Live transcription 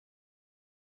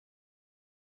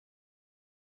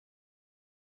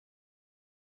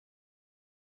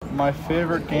My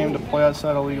favorite game to play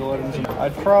outside of League of Legends,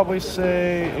 I'd probably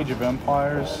say Age of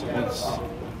Empires. It's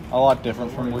a lot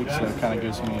different from League, so it kind of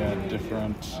gives me a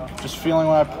different just feeling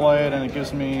when I play it, and it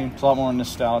gives me a lot more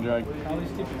nostalgia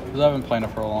because I've been playing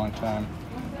it for a long time.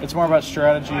 It's more about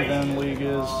strategy than League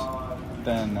is,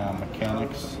 than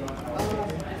mechanics.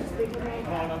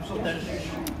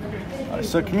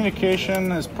 So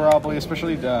communication is probably,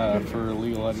 especially for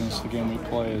League of Legends, the game we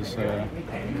play, is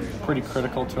pretty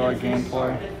critical to our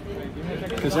gameplay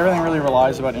because everything really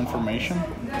relies about information.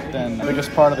 Then the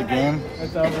biggest part of the game.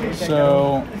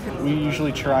 So we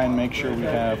usually try and make sure we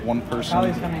have one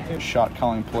person shot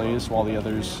calling plays while the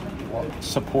others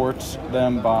support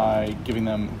them by giving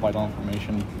them vital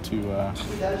information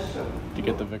to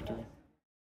get the victory.